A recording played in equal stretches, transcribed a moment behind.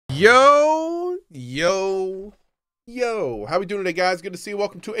Yo, yo, yo. How we doing today, guys? Good to see you.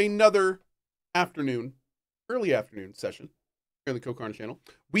 Welcome to another early afternoon session here on the CohhCarnage channel.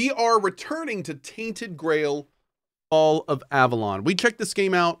 We are returning to Tainted Grail, Fall of Avalon. We checked this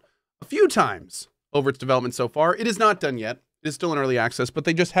game out a few times over its development so far. It is not done yet. It is still in early access, but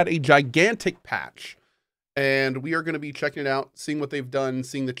they just had a gigantic patch. And we are going to be checking it out, seeing what they've done,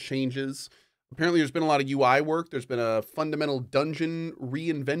 seeing the changes. Apparently, there's been a lot of UI work. There's been a fundamental dungeon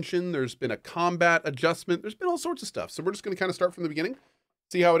reinvention. There's been a combat adjustment. There's been all sorts of stuff. So we're just going to kind of start from the beginning,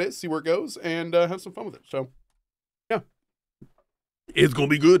 see how it is, see where it goes, and have some fun with it. So, yeah, it's going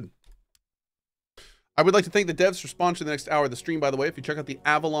to be good. I would like to thank the devs for sponsoring the next hour of the stream, by the way. If you check out the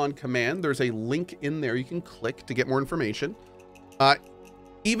Avalon command, there's a link in there you can click to get more information.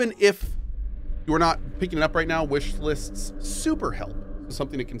 Even if you're not picking it up right now, wish lists super help. So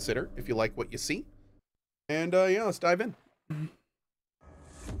something to consider if you like what you see. And yeah, let's dive in.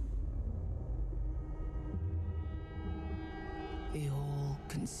 The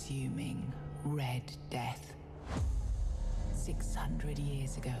all-consuming Red Death. 600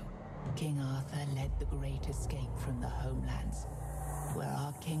 years ago, King Arthur led the Great Escape from the homelands, where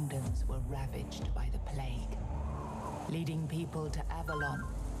our kingdoms were ravaged by the plague. Leading people to Avalon,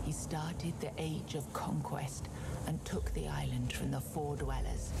 he started the Age of Conquest and took the island from the Four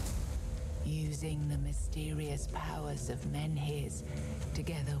Dwellers. Using the mysterious powers of Menhirs,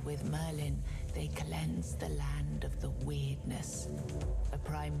 together with Merlin, they cleansed the land of the weirdness, a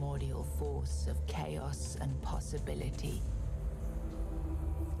primordial force of chaos and possibility.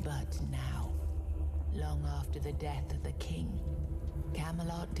 But now, long after the death of the king,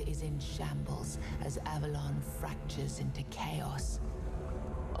 Camelot is in shambles as Avalon fractures into chaos.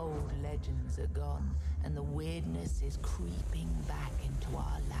 Old legends are gone, and the weirdness is creeping back into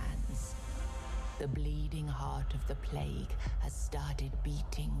our lands. The bleeding heart of the plague has started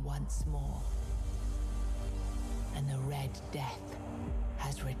beating once more. And the Red Death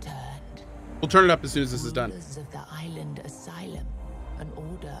has returned. We'll turn it up as soon as this is done. Rulers of the island asylum, an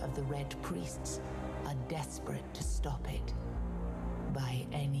order of the Red Priests, are desperate to stop it by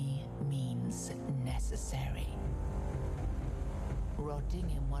any means necessary. Rotting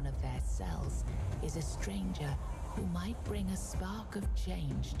in one of their cells is a stranger who might bring a spark of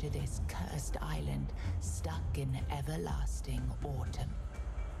change to this cursed island stuck in everlasting autumn.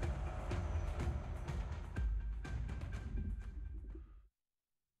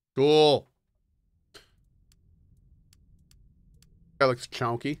 Cool. Guy looks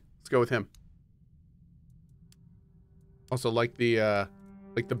chonky. Let's go with him. Also like the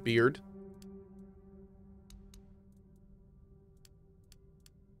beard.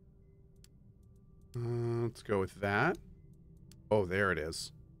 Let's go with that. Oh, there it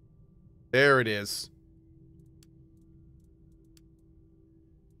is. There it is.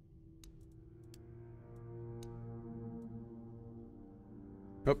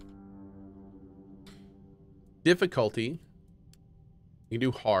 Oh. Difficulty. You can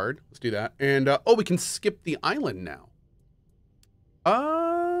do hard. Let's do that. And, oh, we can skip the island now.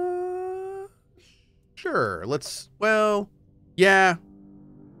 Sure. Well, yeah.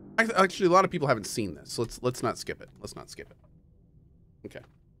 Actually, a lot of people haven't seen this, so let's not skip it. Let's not skip it. Okay.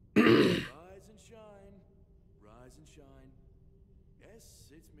 Rise and shine, rise and shine.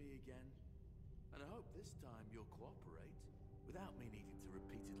 Yes, it's me again. And I hope this time you'll cooperate without me needing to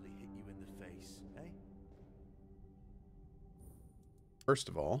repeatedly hit you in the face, eh? First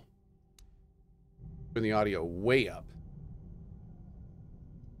of all, turn the audio way up.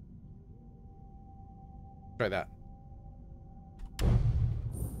 Try that.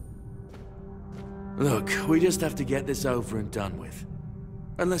 Look, we just have to get this over and done with.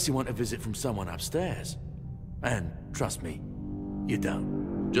 Unless you want a visit from someone upstairs. And trust me, you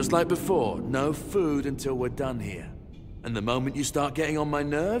don't. Just like before, no food until we're done here. And the moment you start getting on my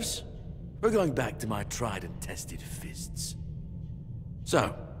nerves, we're going back to my tried and tested fists.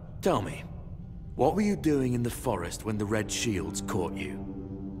 So, tell me, what were you doing in the forest when the Red Shields caught you?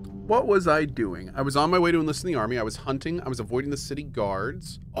 What was I doing? I was on my way to enlist in the army. I was hunting. I was avoiding the city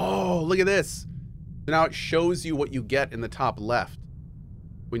guards. Oh, look at this. So now it shows you what you get in the top left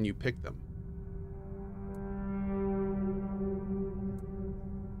when you pick them.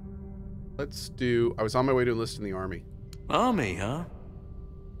 Let's do... I was on my way to enlist in the army. Army, huh?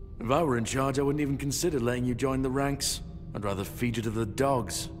 If I were in charge, I wouldn't even consider letting you join the ranks. I'd rather feed you to the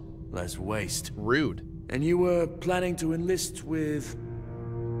dogs. Less waste. Rude. And you were planning to enlist with...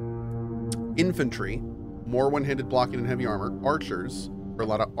 Infantry, more one-handed blocking and heavy armor, archers for a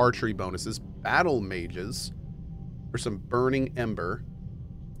lot of archery bonuses, battle mages for some burning ember,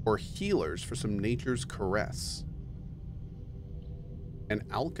 or healers for some nature's caress. and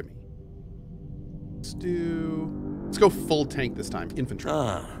alchemy. Let's go full tank this time. Infantry.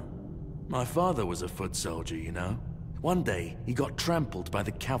 Ah, my father was a foot soldier, you know. One day, he got trampled by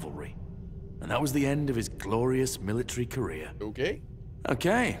the cavalry. And that was the end of his glorious military career. Okay.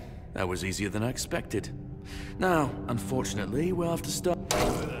 Okay, that was easier than I expected. Now, unfortunately, we'll have to start...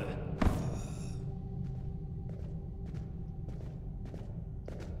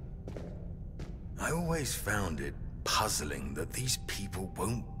 I always found it puzzling that these people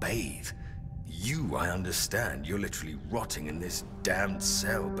won't bathe. You, I understand, you're literally rotting in this damned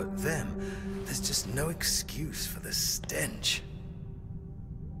cell, but them, there's just no excuse for the stench.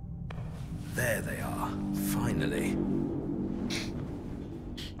 There they are, finally.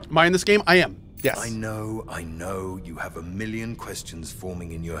 Am I in this game? I am. Yes. I know, you have a million questions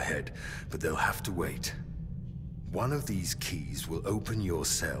forming in your head, but they'll have to wait. One of these keys will open your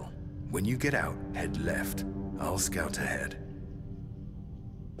cell. When you get out, head left. I'll scout ahead.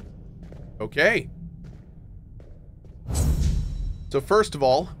 Okay. So first of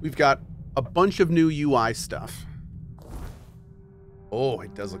all, we've got a bunch of new UI stuff. Oh,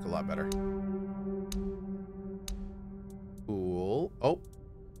 it does look a lot better. Cool. Oh,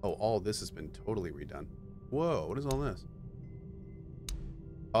 all this has been totally redone. Whoa, what is all this?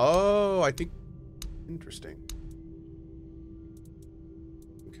 Oh, I think... Interesting.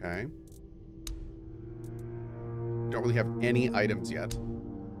 Okay. Don't really have any items yet.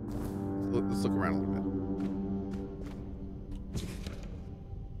 Let's look around a little bit.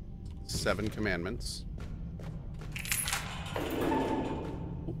 7 commandments.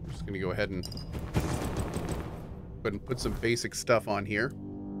 I'm just gonna go ahead and put some basic stuff on here.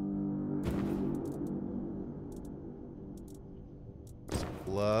 Some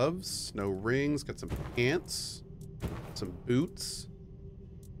gloves, no rings, got some pants, some boots,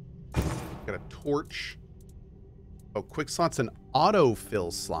 got a torch. Oh, quick slots and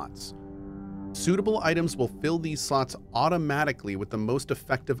autofill slots. Suitable items will fill these slots automatically with the most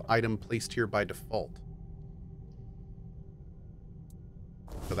effective item placed here by default.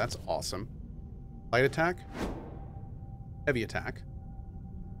 So that's awesome. Light attack. Heavy attack.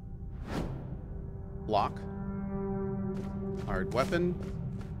 Block. Hard weapon.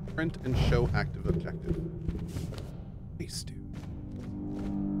 Print and show active objective. Nice, dude.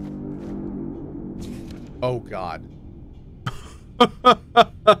 Oh, God.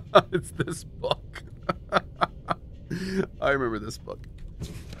 It's this book. I remember this book.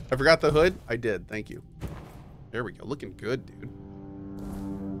 I forgot the hood. I did. Thank you. There we go. Looking good, dude.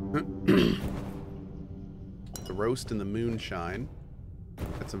 The roast and the moonshine.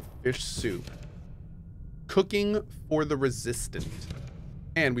 Got some fish soup. Cooking for the resistant.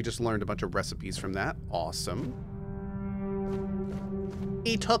 And we just learned a bunch of recipes from that. Awesome.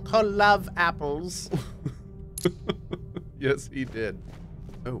 He took her love apples. Yes, he did.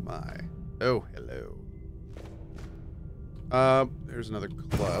 Oh my. Oh, hello. There's another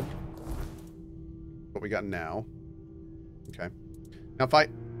club. What we got now. Okay. Now if I...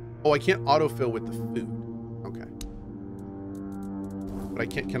 Oh, I can't autofill with the food. Okay. But I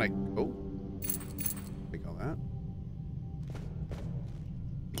can't... Can I... Oh. Take all that.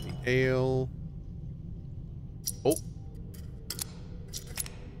 Take the ale. Oh.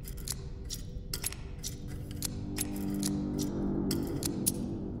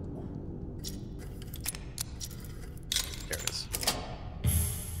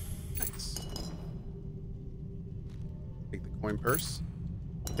 Purse.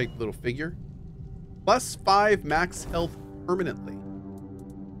 Take the little figure. +5 max health permanently.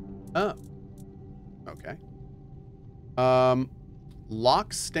 Oh. Okay.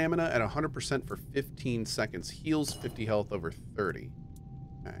 Locks stamina at 100% for 15 seconds. Heals 50 health over 30.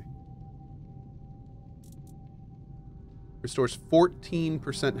 Okay. Restores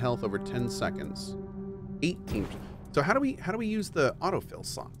 14% health over 10 seconds. 18%. So how do we use the autofill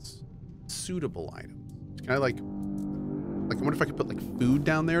slots? Suitable items. Can I like I wonder if I could put like food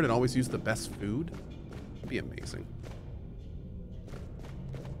down there and always use the best food. That'd be amazing.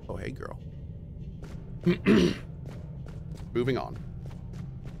 Oh, hey, girl. Moving on.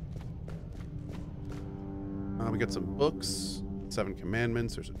 We got some books. 7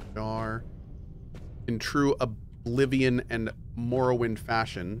 commandments. There's a jar. In true Oblivion and Morrowind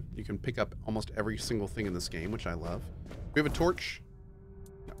fashion, you can pick up almost every single thing in this game, which I love. We have a torch.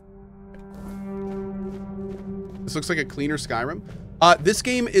 This looks like a cleaner Skyrim. This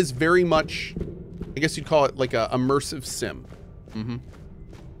game is very much, I guess you'd call it like a immersive sim. Mm-hmm.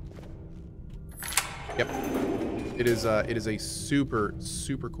 Yep. It is a super,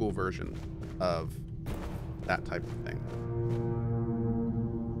 super cool version of that type of thing.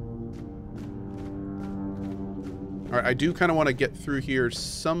 All right, I do kind of want to get through here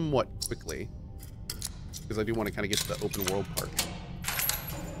somewhat quickly because I do want to kind of get to the open world part.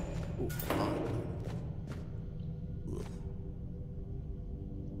 Ooh, ooh.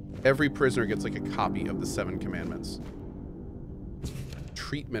 Every prisoner gets like a copy of the 7 commandments.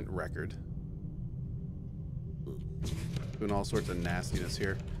 Treatment record. Ooh. Doing all sorts of nastiness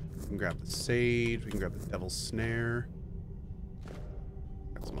here. We can grab the sage. We can grab the devil's snare.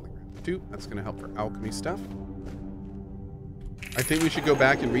 Got some other grab too. That's going to help for alchemy stuff. I think we should go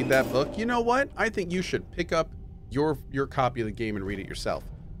back and read that book. You know what? I think you should pick up your copy of the game and read it yourself.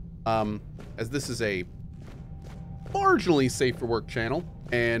 As this is a marginally safe for work channel.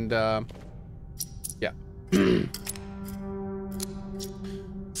 And, yeah.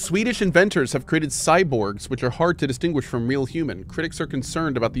 Swedish inventors have created cyborgs, which are hard to distinguish from real human. Critics are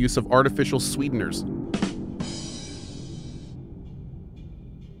concerned about the use of artificial sweeteners.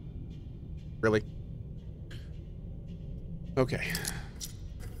 Really? Okay.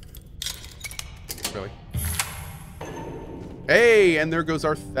 Really? Hey, and there goes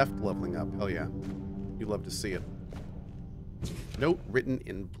our theft leveling up. Hell yeah. You love to see it. Note written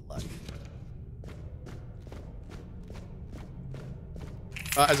in blood.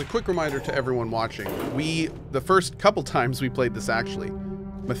 As a quick reminder to everyone watching, the first couple times we played this actually,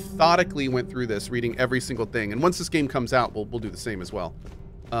 methodically went through this, reading every single thing. And once this game comes out, we'll do the same as well.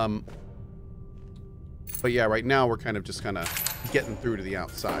 But yeah, right now we're kind of getting through to the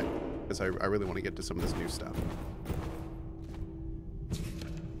outside because I really want to get to some of this new stuff.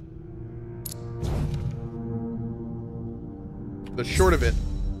 The short of it,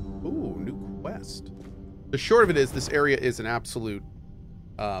 ooh, new quest. The short of it is this area is an absolute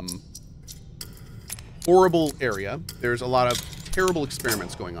horrible area. There's a lot of terrible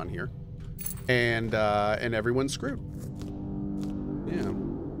experiments going on here, and everyone's screwed. Yeah,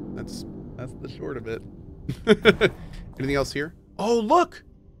 that's the short of it. Anything else here? Oh, look!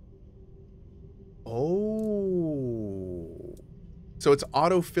 Oh. So it's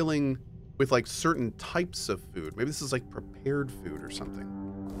auto-filling with like certain types of food. Maybe this is like prepared food or something.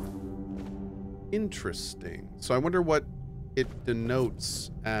 Interesting. So I wonder what it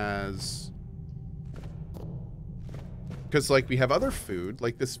denotes as... Because like we have other food,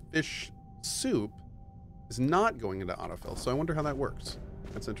 like this fish soup is not going into autofill. So I wonder how that works.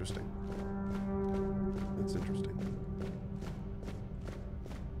 That's interesting. That's interesting.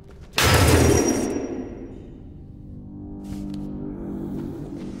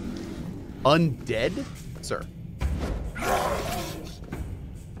 Undead? Sir.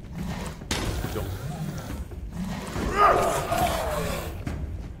 Don't.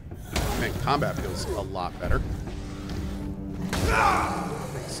 Man, combat feels a lot better.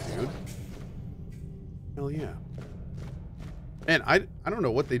 Thanks, dude. Hell yeah. Man, I don't know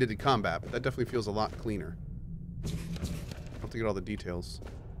what they did to combat, but that definitely feels a lot cleaner. I'll have to get all the details.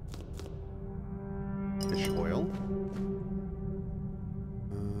 Fish oil.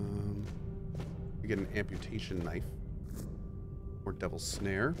 We get an amputation knife. Or devil's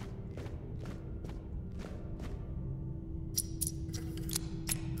snare.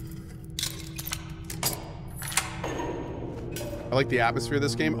 I like the atmosphere of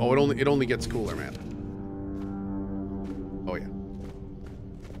this game. Oh, it only gets cooler, man. Oh yeah.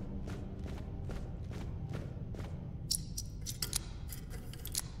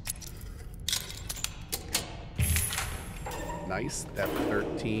 Nice. Depth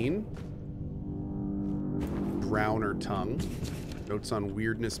 13. Drowner tongue. Notes on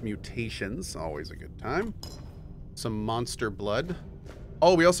weirdness mutations. Always a good time. Some monster blood.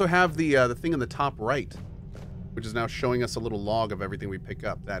 Oh, we also have the thing in the top right, which is now showing us a little log of everything we pick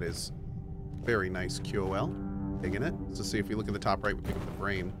up. That is very nice, QOL. Digging it. So see if we look at the top right, we pick up the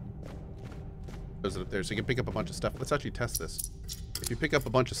brain. Shows it up there. So you can pick up a bunch of stuff. Let's actually test this. If you pick up a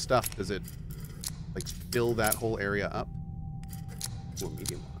bunch of stuff, does it like fill that whole area up? Ooh, a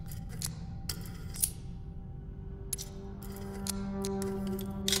medium lock.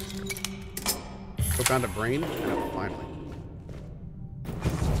 So found a brain? Oh, finally.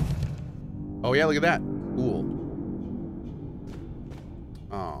 Oh yeah, look at that. Cool.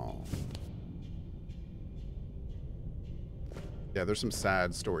 Oh. Yeah, there's some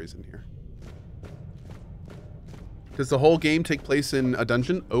sad stories in here. Does the whole game take place in a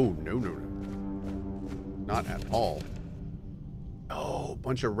dungeon? Oh, no, no, no. Not at all. Oh,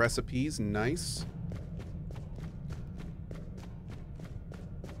 bunch of recipes. Nice.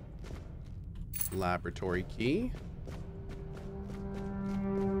 Laboratory key.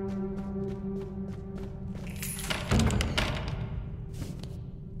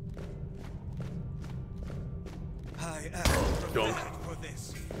 I am prepared for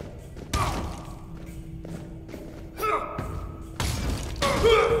this.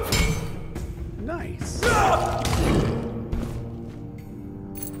 Nice.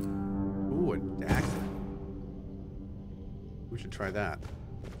 Ooh, a dagger. We should try that.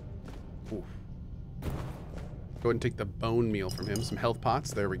 Ooh. Go ahead and take the bone meal from him. Some health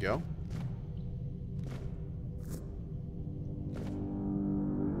pots. There we go.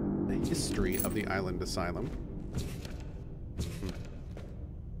 The history of the island asylum.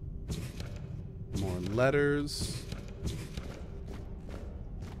 More letters.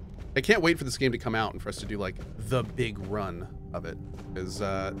 I can't wait for this game to come out and for us to do like the big run of it, because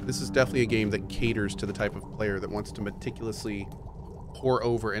this is definitely a game that caters to the type of player that wants to meticulously pour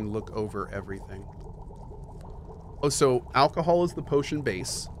over and look over everything. Oh, so alcohol is the potion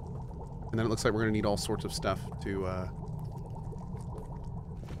base, and then it looks like we're gonna need all sorts of stuff to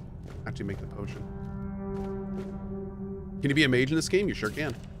actually make the potion. Can you be a mage in this game? You sure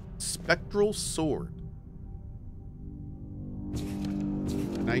can. Spectral sword.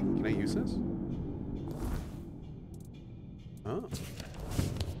 Can I use this? Oh.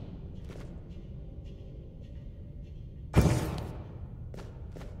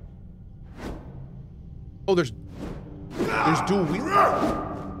 Oh, there's dual wielding.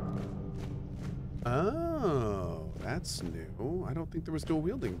 Oh, that's new. I don't think there was dual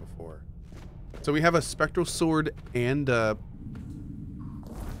wielding before. So we have a spectral sword and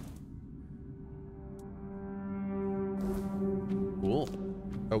cool.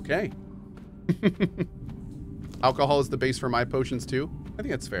 Okay. Alcohol is the base for my potions too. I think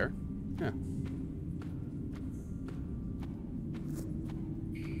that's fair. Yeah.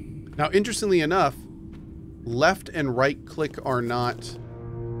 Now, interestingly enough, left and right click are not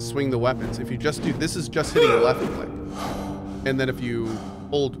swing the weapons. If you just do, this is just hitting left click. And then if you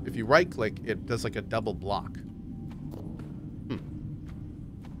right click, it does like a double block.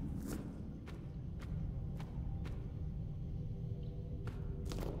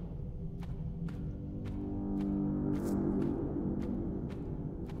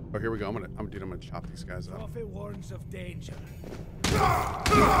 Oh, here we go. I'm gonna chop these guys up. Prophet warns of danger.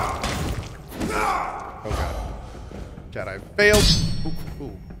 Oh god. Jedi failed. Ooh,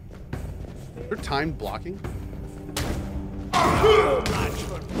 ooh. Is there timed blocking? Oh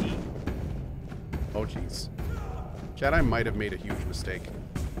jeez. Jedi might have made a huge mistake.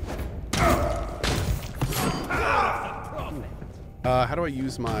 How do I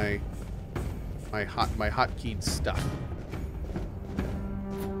use my hotkeyed stuff?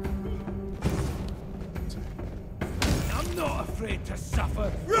 I'm not afraid to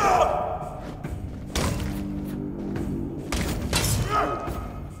suffer.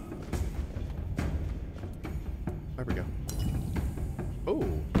 There we go. Oh.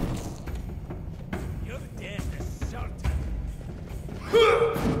 Your death is certain.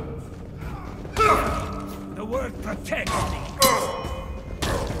 The word protects me.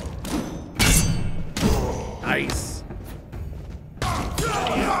 Nice.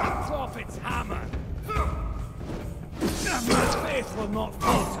 The prophet's hammer. My faith will not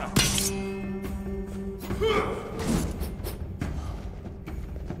falter.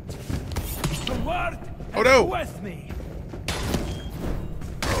 The word Oh no! is with me.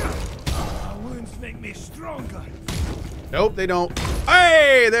 My wounds make me stronger. Nope, they don't.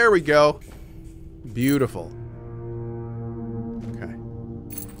 Hey, there we go. Beautiful. Okay.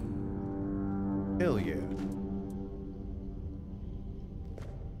 Hell yeah.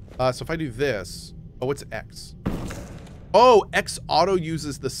 So if I do this, oh, what's X? Oh, X auto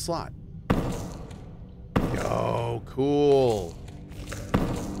uses the slot. Yo, cool.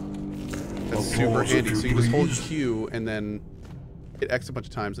 That's super handy. So you just hold Q and then hit X a bunch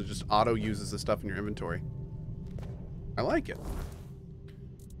of times and it just auto uses the stuff in your inventory. I like it.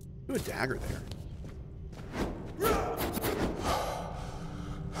 Do a dagger there.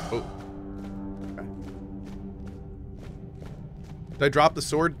 Oh. Okay. Did I drop the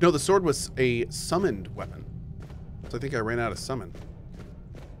sword? No, the sword was a summoned weapon. So I think I ran out of summon.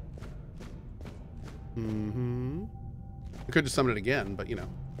 Mm-hmm. I could just summon it again, but you know.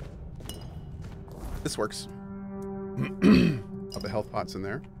 This works. All the health pots in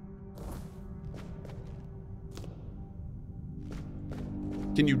there.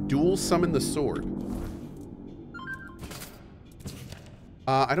 Can you dual summon the sword?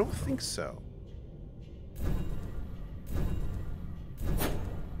 I don't think so.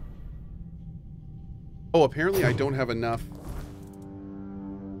 Oh, apparently I don't have enough.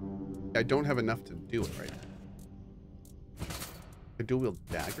 I don't have enough to do it right now. I dual wield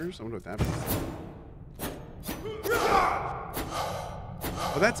daggers? I wonder what that means.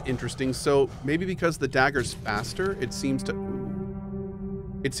 Oh, that's interesting. So maybe because the dagger's faster, it seems to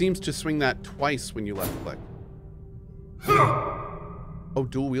swing that twice when you left click. Oh,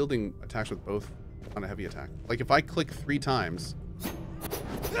 dual wielding attacks with both on a heavy attack. Like if I click 3 times,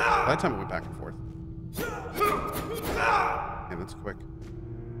 by the time it went back and forth. Man, that's quick.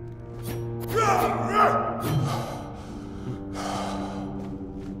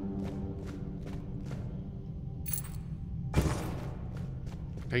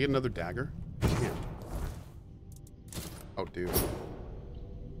 Can I get another dagger? Yeah. Oh, dude.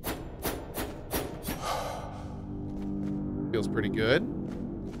 Feels pretty good.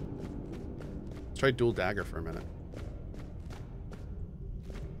 Let's try dual dagger for a minute.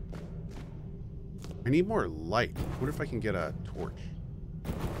 I need more light. I wonder if I can get a torch.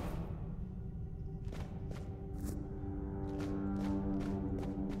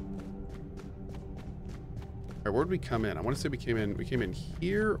 All right, where'd we come in? I want to say we came in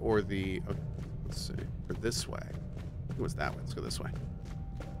here or the, oh, let's see, or this way. I think it was that way. Let's go this way.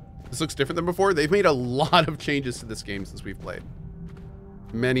 This looks different than before. They've made a lot of changes to this game since we've played.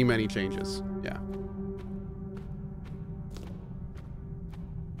 Many, many changes. Yeah.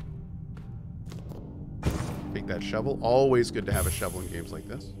 Take that shovel. Always good to have a shovel in games like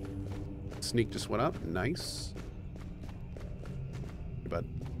this. Sneak just went up. Nice. But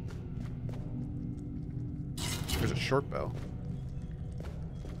there's a short bow.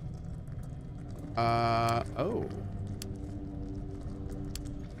 Oh.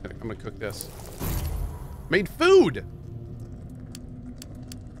 I'm gonna cook this. Made food!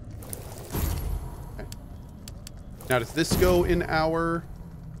 Okay. Now, does this go in our...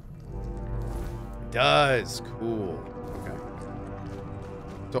 It does. Cool. Okay.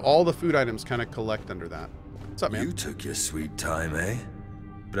 So all the food items kind of collect under that. What's up, man? You took your sweet time, eh?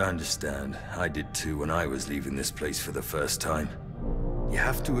 But I understand. I did too when I was leaving this place for the first time. You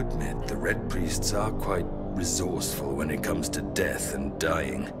have to admit, the Red Priests are quite resourceful when it comes to death and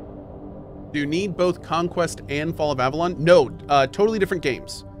dying. Do you need both Conquest and Fall of Avalon? No, totally different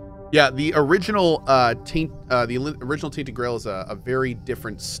games. Yeah, the original original Tainted Grail is a very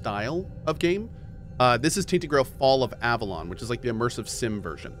different style of game. This is Tainted Grail Fall of Avalon, which is like the immersive sim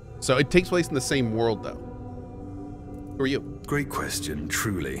version. So it takes place in the same world, though. Who are you? Great question,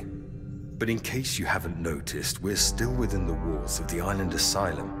 truly. But in case you haven't noticed, we're still within the walls of the island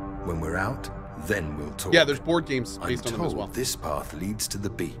asylum. When we're out, then we'll talk. Yeah, there's board games based on them as well. This path leads to the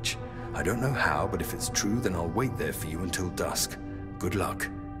beach. I don't know how, but if it's true, then I'll wait there for you until dusk. Good luck.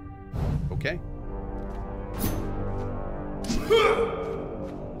 Okay.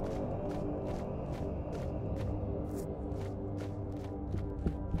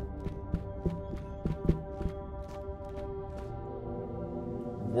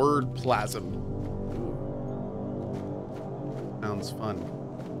 Word plasm. Sounds fun.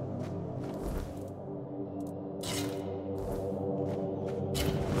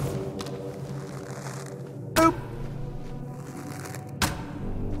 Boop.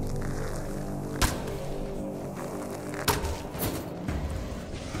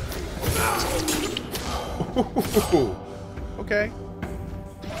 Okay.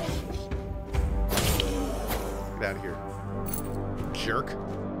 Get out of here, jerk.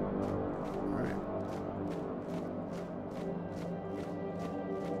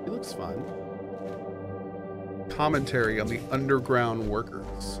 Looks fun. Commentary on the underground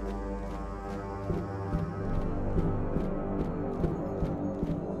workers.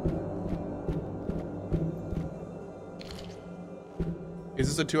 Is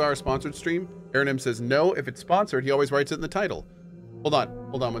this a 2-hour sponsored stream? Aaron M says no. If it's sponsored, he always writes it in the title. Hold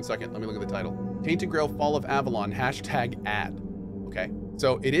on 1 second. Let me look at the title. Tainted Grail Fall of Avalon #ad. Okay,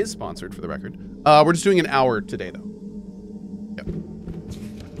 so it is sponsored for the record. We're just doing an hour today though. Yep.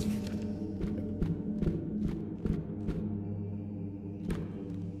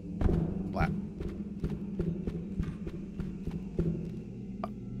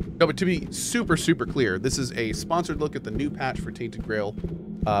 No, but to be super, super clear, this is a sponsored look at the new patch for Tainted Grail,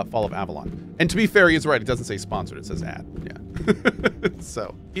 Fall of Avalon. And to be fair, he is right. It doesn't say sponsored. It says ad. Yeah.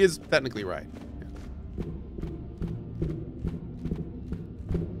 So he is technically right. Yeah.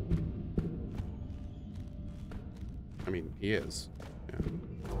 I mean, he is. Yeah.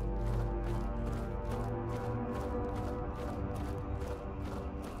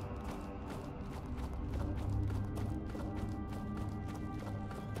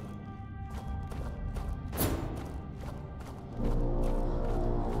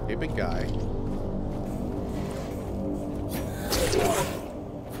 A big guy.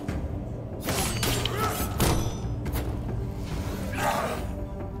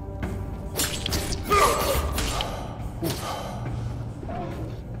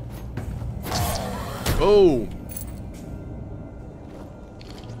 Boom.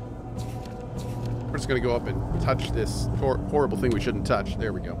 We're just gonna go up and touch this horrible thing we shouldn't touch.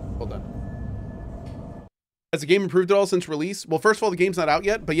 There we go. Hold on. Has the game improved at all since release? Well, first of all, the game's not out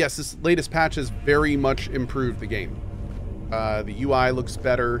yet, but yes, this latest patch has very much improved the game. The UI looks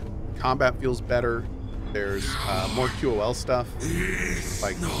better. Combat feels better. There's more QOL stuff.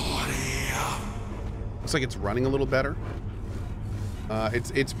 Like, looks like it's running a little better.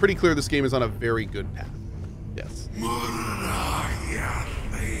 It's pretty clear this game is on a very good path. Yes.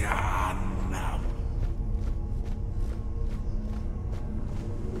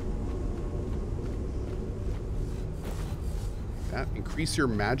 That increase your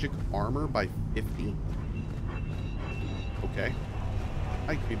magic armor by 50. Okay.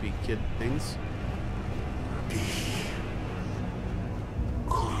 Hi, creepy kid things.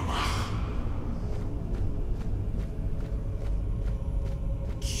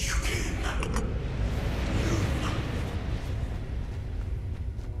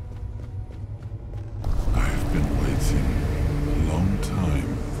 I've been waiting a long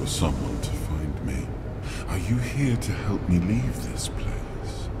time for someone to find me. Are you here to help me leave this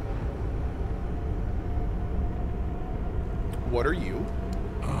place? What are you?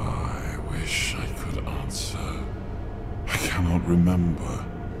 I wish I could answer. I cannot remember.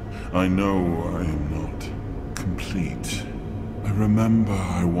 I know I am not complete. I remember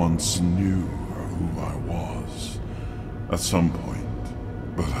I once knew who I was at some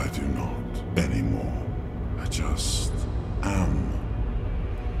point, but I do not anymore. I just am.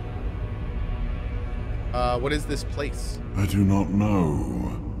 What is this place? I do not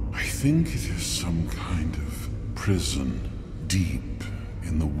know. I think it is some kind of prison deep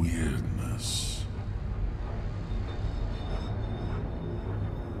in the weirdness.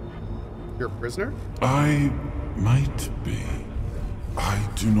 You're a prisoner? I might be. I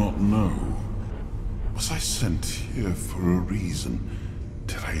do not know. Was I sent here for a reason?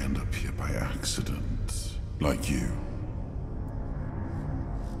 Did I end up here by accident? Like you?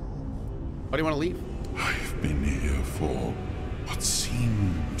 Why do you want to leave? I've been here for what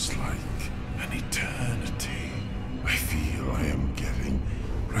seems like an eternity. I feel I am getting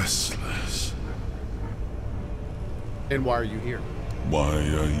restless. And why are you here? Why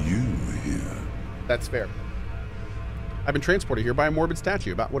are you here? That's fair. I've been transported here by a morbid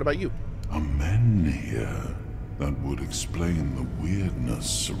statue. What about you? Are men here? That would explain the weirdness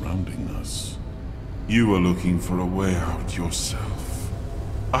surrounding us. You are looking for a way out yourself.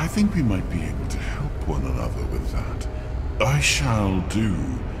 I think we might be able to help one another with that. I shall do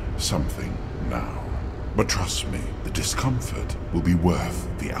something now. But trust me, the discomfort will be worth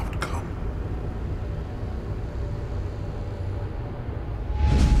the outcome.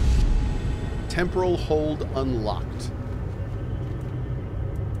 Temporal hold unlocked.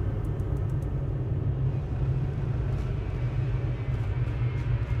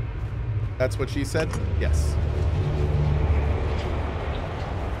 That's what she said? Yes.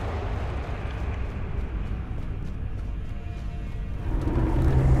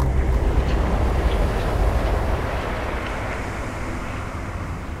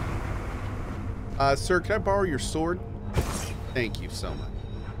 Sir, can I borrow your sword? Thank you so much.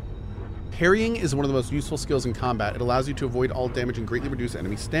 Parrying is one of the most useful skills in combat. It allows you to avoid all damage and greatly reduce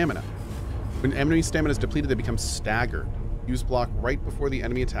enemy stamina. When enemy stamina is depleted, they become staggered. Use block right before the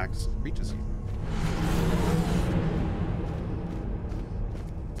enemy attacks reaches you.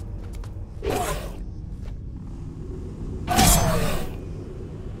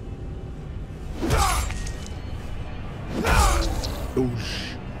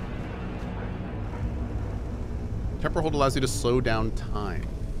 Temporal hold allows you to slow down time.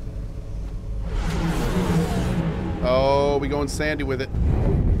 Oh, we going sandy with it.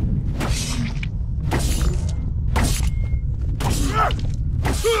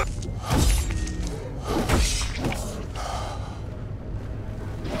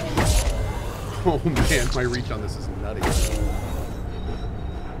 Oh man, my reach on this is nutty.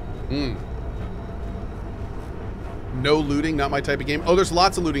 No looting, not my type of game. Oh, there's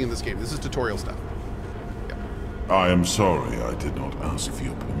lots of looting in this game. This is tutorial stuff. Yep. I am sorry I did not ask for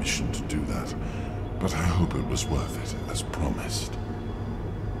your permission to do that, but I hope it was worth it, as promised.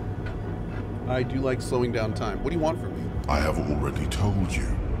 I do like slowing down time. What do you want from me? I have already told you.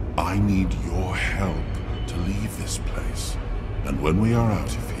 I need your help to leave this place. And when we are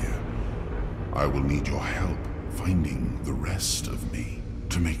out of here, I will need your help finding the rest of me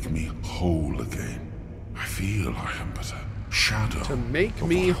to make me whole again. I feel I am but a shadow. To make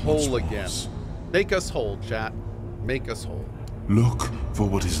me whole again. Make us whole, chat. Make us whole. Look for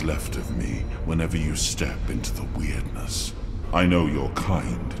what is left of me whenever you step into the weirdness. I know your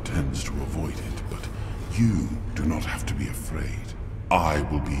kind tends to avoid it, but you do not have to be afraid. I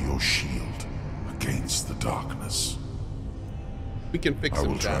will be your shield, a against the darkness. We can fix I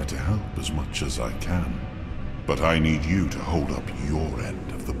him, will try Chad. to help as much as I can, but I need you to hold up your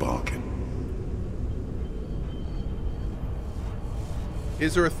end of the bargain.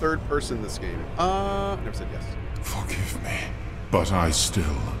 Is there a third person in this game? Never said yes. Forgive me, but I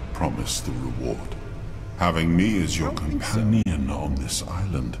still promise the reward. Having me as your companion on this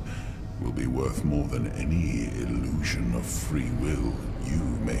island will be worth more than any illusion of free will you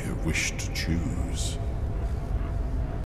may have wished to choose.